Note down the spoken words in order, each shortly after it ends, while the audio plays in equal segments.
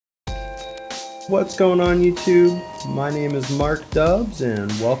What's going on YouTube? My name is Mark Dubs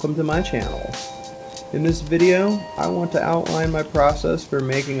and welcome to my channel. In this video, I want to outline my process for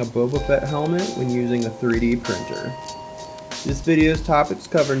making a Boba Fett helmet when using a 3D printer. This video's topics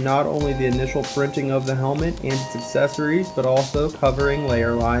cover not only the initial printing of the helmet and its accessories, but also covering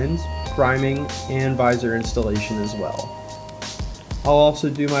layer lines, priming, and visor installation as well. I'll also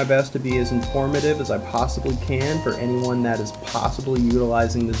do my best to be as informative as I possibly can for anyone that is possibly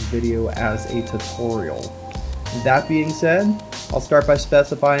utilizing this video as a tutorial. That being said, I'll start by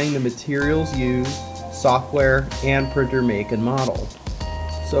specifying the materials used, software, and printer make and model.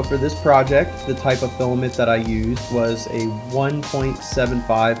 So for this project, the type of filament that I used was a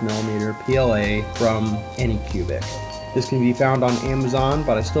 1.75mm PLA from ANYCUBIC. This can be found on Amazon,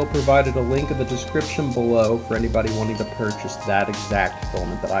 but I still provided a link in the description below for anybody wanting to purchase that exact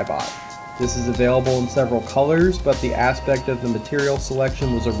filament that I bought. This is available in several colors, but the aspect of the material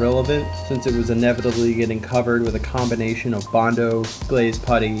selection was irrelevant since it was inevitably getting covered with a combination of Bondo, glazed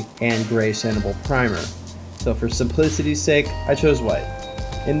putty, and gray sandable primer. So for simplicity's sake, I chose white.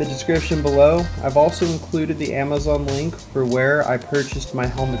 In the description below, I've also included the Amazon link for where I purchased my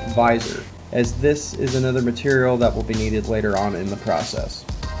helmet visor, as this is another material that will be needed later on in the process.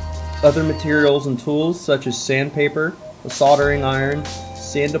 Other materials and tools such as sandpaper, a soldering iron,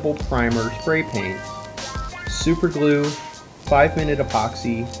 sandable primer spray paint, super glue, 5-minute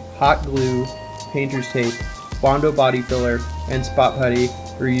epoxy, hot glue, painter's tape, Bondo body filler, and spot putty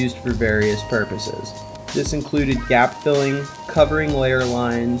were used for various purposes. This included gap filling, covering layer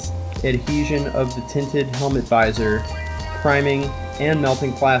lines, adhesion of the tinted helmet visor, priming, and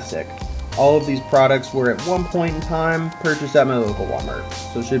melting plastic. All of these products were at one point in time purchased at my local Walmart,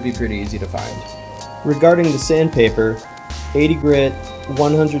 so it should be pretty easy to find. Regarding the sandpaper, 80 grit,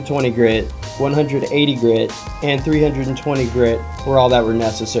 120 grit, 180 grit, and 320 grit were all that were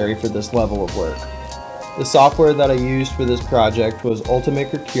necessary for this level of work. The software that I used for this project was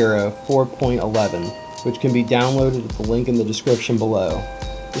Ultimaker Cura 4.11, which can be downloaded at the link in the description below.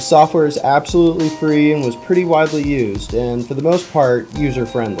 The software is absolutely free and was pretty widely used, and for the most part,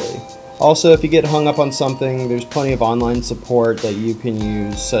 user-friendly. Also, if you get hung up on something, there's plenty of online support that you can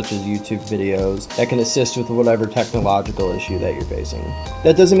use, such as YouTube videos, that can assist with whatever technological issue that you're facing.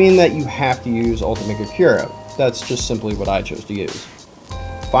 That doesn't mean that you have to use Ultimaker Cura. That's just simply what I chose to use.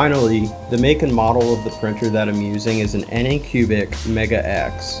 Finally, the make and model of the printer that I'm using is an ANYCUBIC Mega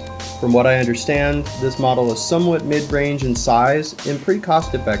X. From what I understand, this model is somewhat mid-range in size and pretty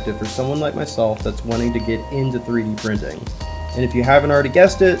cost-effective for someone like myself that's wanting to get into 3D printing. And if you haven't already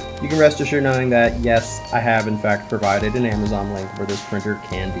guessed it, you can rest assured knowing that, yes, I have in fact provided an Amazon link where this printer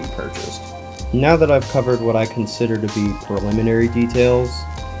can be purchased. Now that I've covered what I consider to be preliminary details,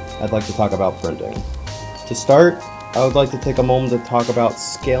 I'd like to talk about printing. To start, I would like to take a moment to talk about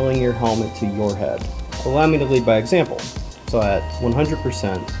scaling your helmet to your head. Allow me to lead by example. So at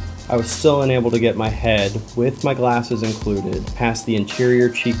 100%, I was still unable to get my head, with my glasses included, past the interior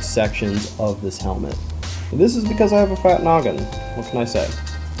cheek sections of this helmet. This is because I have a fat noggin. What can I say?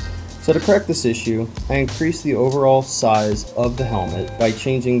 So to correct this issue, I increased the overall size of the helmet by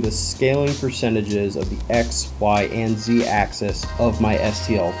changing the scaling percentages of the X, Y, and Z axis of my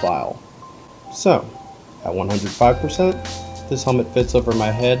STL file. So, at 105%, this helmet fits over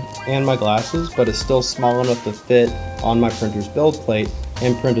my head and my glasses, but is still small enough to fit on my printer's build plate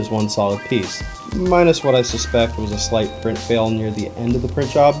and print as one solid piece, minus what I suspect was a slight print fail near the end of the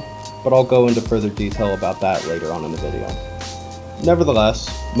print job, but I'll go into further detail about that later on in the video. Nevertheless,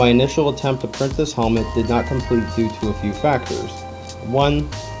 my initial attempt to print this helmet did not complete due to a few factors. 1.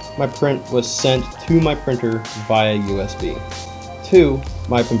 My print was sent to my printer via USB. 2.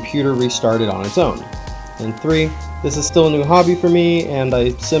 My computer restarted on its own. And 3. This is still a new hobby for me, and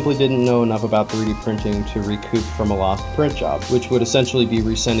I simply didn't know enough about 3D printing to recoup from a lost print job, which would essentially be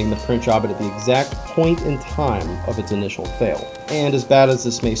resending the print job at the exact point in time of its initial fail. And as bad as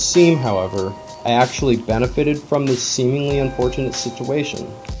this may seem, however, I actually benefited from this seemingly unfortunate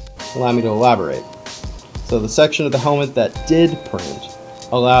situation. Allow me to elaborate. So the section of the helmet that did print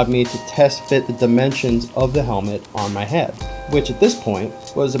allowed me to test fit the dimensions of the helmet on my head, which at this point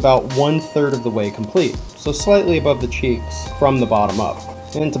was about 1/3 of the way complete, so slightly above the cheeks from the bottom up.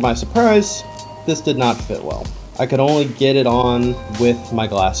 And to my surprise, this did not fit well. I could only get it on with my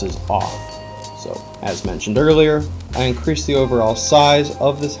glasses off. So, as mentioned earlier, I increased the overall size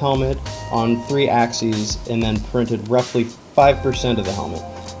of this helmet on 3 axes and then printed roughly 5% of the helmet,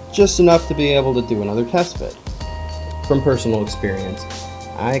 just enough to be able to do another test fit. From personal experience,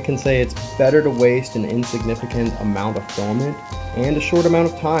 I can say it's better to waste an insignificant amount of filament and a short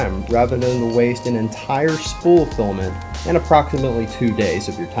amount of time rather than to waste an entire spool of filament and approximately 2 days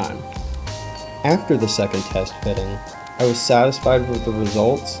of your time. After the second test fitting, I was satisfied with the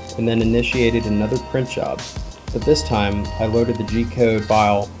results and then initiated another print job, but this time I loaded the G-code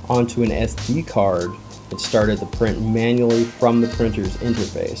file onto an SD card and started the print manually from the printer's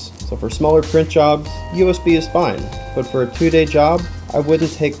interface. So for smaller print jobs, USB is fine, but for a 2-day job, I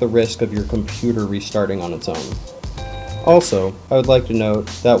wouldn't take the risk of your computer restarting on its own. Also, I would like to note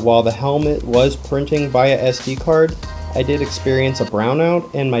that while the helmet was printing via SD card, I did experience a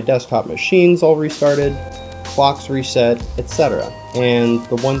brownout and my desktop machines all restarted, clocks reset, etc. And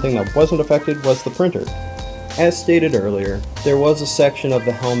the one thing that wasn't affected was the printer. As stated earlier, there was a section of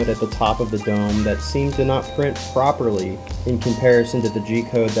the helmet at the top of the dome that seemed to not print properly in comparison to the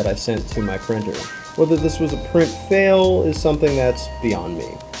G-code that I sent to my printer. Whether this was a print fail is something that's beyond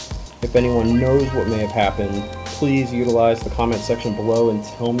me. If anyone knows what may have happened, please utilize the comment section below and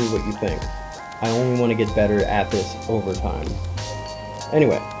tell me what you think. I only want to get better at this over time.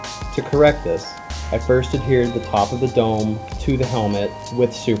 Anyway, to correct this, I first adhered the top of the dome to the helmet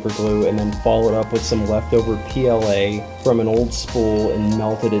with super glue and then followed up with some leftover PLA from an old spool and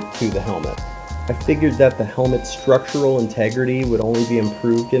melted it to the helmet. I figured that the helmet's structural integrity would only be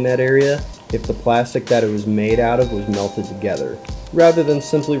improved in that area if the plastic that it was made out of was melted together, rather than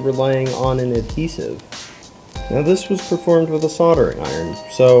simply relying on an adhesive. Now this was performed with a soldering iron,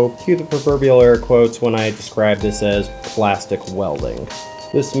 so cue the proverbial air quotes when I describe this as plastic welding.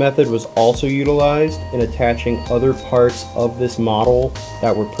 This method was also utilized in attaching other parts of this model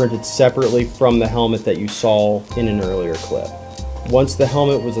that were printed separately from the helmet that you saw in an earlier clip. Once the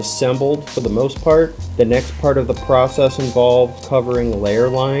helmet was assembled for the most part, the next part of the process involved covering layer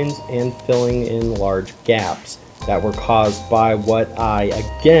lines and filling in large gaps that were caused by what I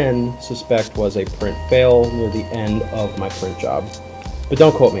again suspect was a print fail near the end of my print job. But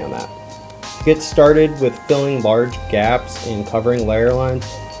don't quote me on that. To get started with filling large gaps and covering layer lines,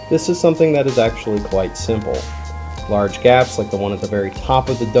 this is something that is actually quite simple. Large gaps like the one at the very top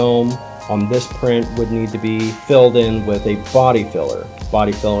of the dome on this print would need to be filled in with a body filler.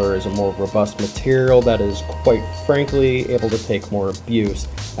 Body filler is a more robust material that is quite frankly able to take more abuse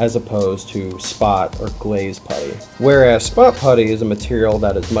as opposed to spot or glaze putty. Whereas spot putty is a material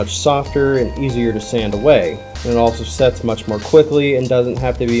that is much softer and easier to sand away, and it also sets much more quickly and doesn't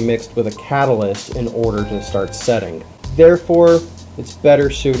have to be mixed with a catalyst in order to start setting. Therefore, it's better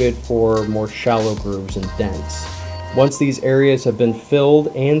suited for more shallow grooves and dents. Once these areas have been filled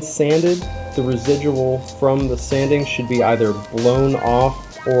and sanded, the residual from the sanding should be either blown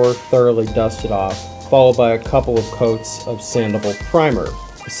off or thoroughly dusted off, followed by a couple of coats of sandable primer.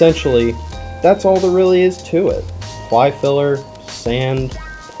 Essentially, that's all there really is to it. Apply filler, sand,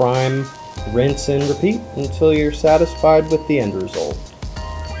 prime, rinse and repeat until you're satisfied with the end result.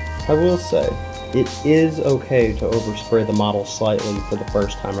 I will say, it is okay to overspray the model slightly for the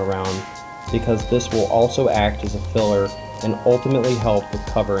first time around, because this will also act as a filler and ultimately help with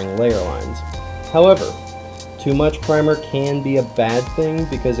covering layer lines. However, too much primer can be a bad thing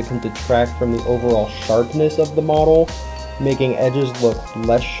because it can detract from the overall sharpness of the model, making edges look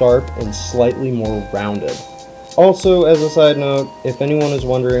less sharp and slightly more rounded. Also, as a side note, if anyone is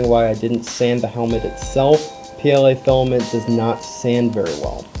wondering why I didn't sand the helmet itself, PLA filament does not sand very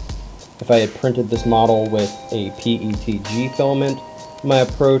well. If I had printed this model with a PETG filament, my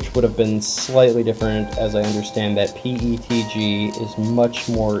approach would have been slightly different, as I understand that PETG is much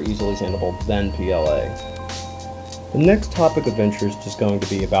more easily sandable than PLA. The next topic of interest is going to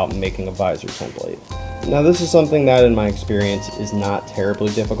be about making a visor template. Now this is something that in my experience is not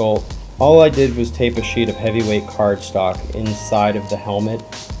terribly difficult. All I did was tape a sheet of heavyweight cardstock inside of the helmet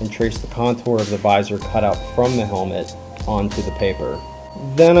and trace the contour of the visor cut out from the helmet onto the paper.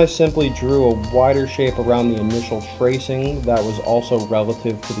 Then I simply drew a wider shape around the initial tracing that was also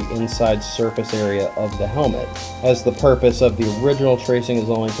relative to the inside surface area of the helmet, as the purpose of the original tracing is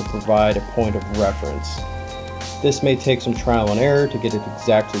only to provide a point of reference. This may take some trial and error to get it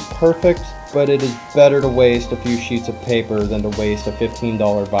exactly perfect, but it is better to waste a few sheets of paper than to waste a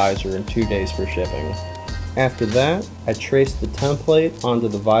 $15 visor in 2 days for shipping. After that, I traced the template onto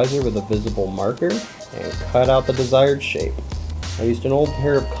the visor with a visible marker and cut out the desired shape. I used an old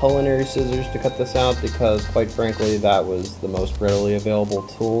pair of culinary scissors to cut this out because, quite frankly, that was the most readily available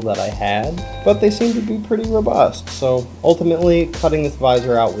tool that I had, but they seemed to be pretty robust, so ultimately cutting this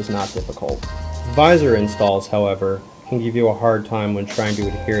visor out was not difficult. Visor installs, however, can give you a hard time when trying to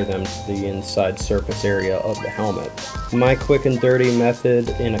adhere them to the inside surface area of the helmet. My quick and dirty method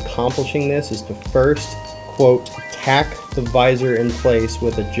in accomplishing this is to first, quote, tack the visor in place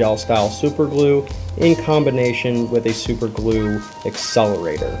with a gel style superglue in combination with a super glue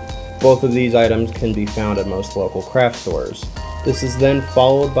accelerator. Both of these items can be found at most local craft stores. This is then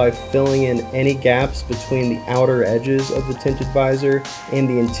followed by filling in any gaps between the outer edges of the tinted visor and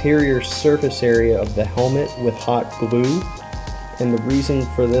the interior surface area of the helmet with hot glue. And the reason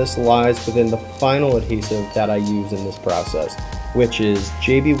for this lies within the final adhesive that I use in this process, which is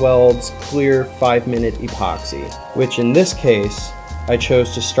JB Weld's Clear 5-minute Epoxy, which in this case, I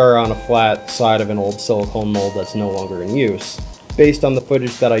chose to start on a flat side of an old silicone mold that's no longer in use. Based on the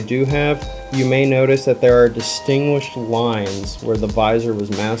footage that I do have, you may notice that there are distinguished lines where the visor was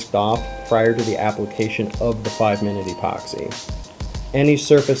masked off prior to the application of the 5-minute epoxy. Any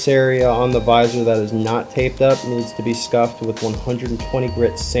surface area on the visor that is not taped up needs to be scuffed with 120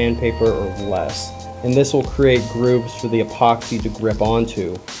 grit sandpaper or less, and this will create grooves for the epoxy to grip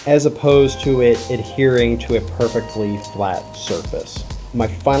onto, as opposed to it adhering to a perfectly flat surface. My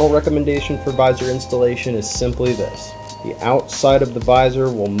final recommendation for visor installation is simply this. The outside of the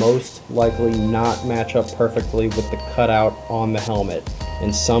visor will most likely not match up perfectly with the cutout on the helmet,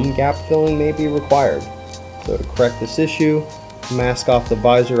 and some gap filling may be required. So to correct this issue, mask off the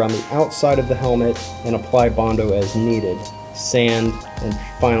visor on the outside of the helmet and apply Bondo as needed, sand, and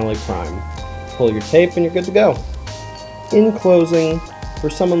finally prime. Pull your tape and you're good to go. In closing,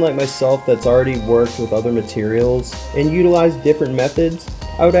 for someone like myself that's already worked with other materials and utilized different methods,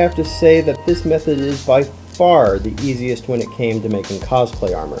 I would have to say that this method is by far the easiest when it came to making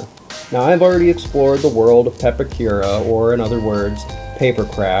cosplay armor. Now, I've already explored the world of Pepakura, or in other words,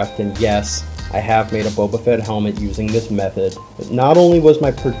 papercraft, and yes, I have made a Boba Fett helmet using this method, but not only was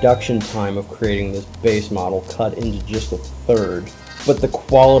my production time of creating this base model cut into just a third, but the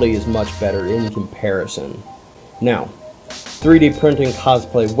quality is much better in comparison. Now, 3D printing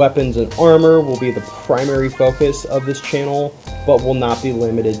cosplay weapons and armor will be the primary focus of this channel, but will not be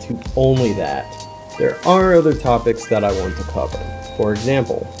limited to only that. There are other topics that I want to cover. For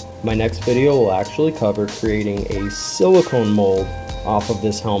example, my next video will actually cover creating a silicone mold off of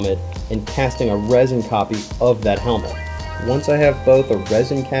this helmet and casting a resin copy of that helmet. Once I have both a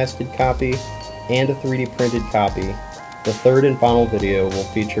resin casted copy and a 3D printed copy, the third and final video will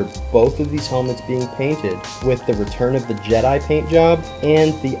feature both of these helmets being painted with the return of the Jedi paint job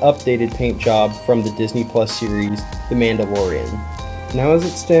and the updated paint job from the Disney Plus series, The Mandalorian. Now, as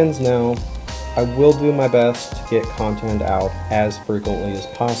it stands now, I will do my best to get content out as frequently as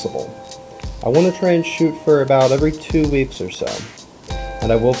possible. I want to try and shoot for about every 2 weeks or so,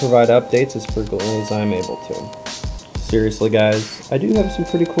 and I will provide updates as frequently as I'm able to. Seriously guys, I do have some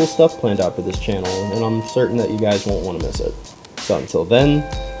pretty cool stuff planned out for this channel, and I'm certain that you guys won't want to miss it. So until then,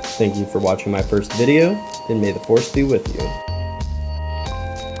 thank you for watching my first video, and may the Force be with you.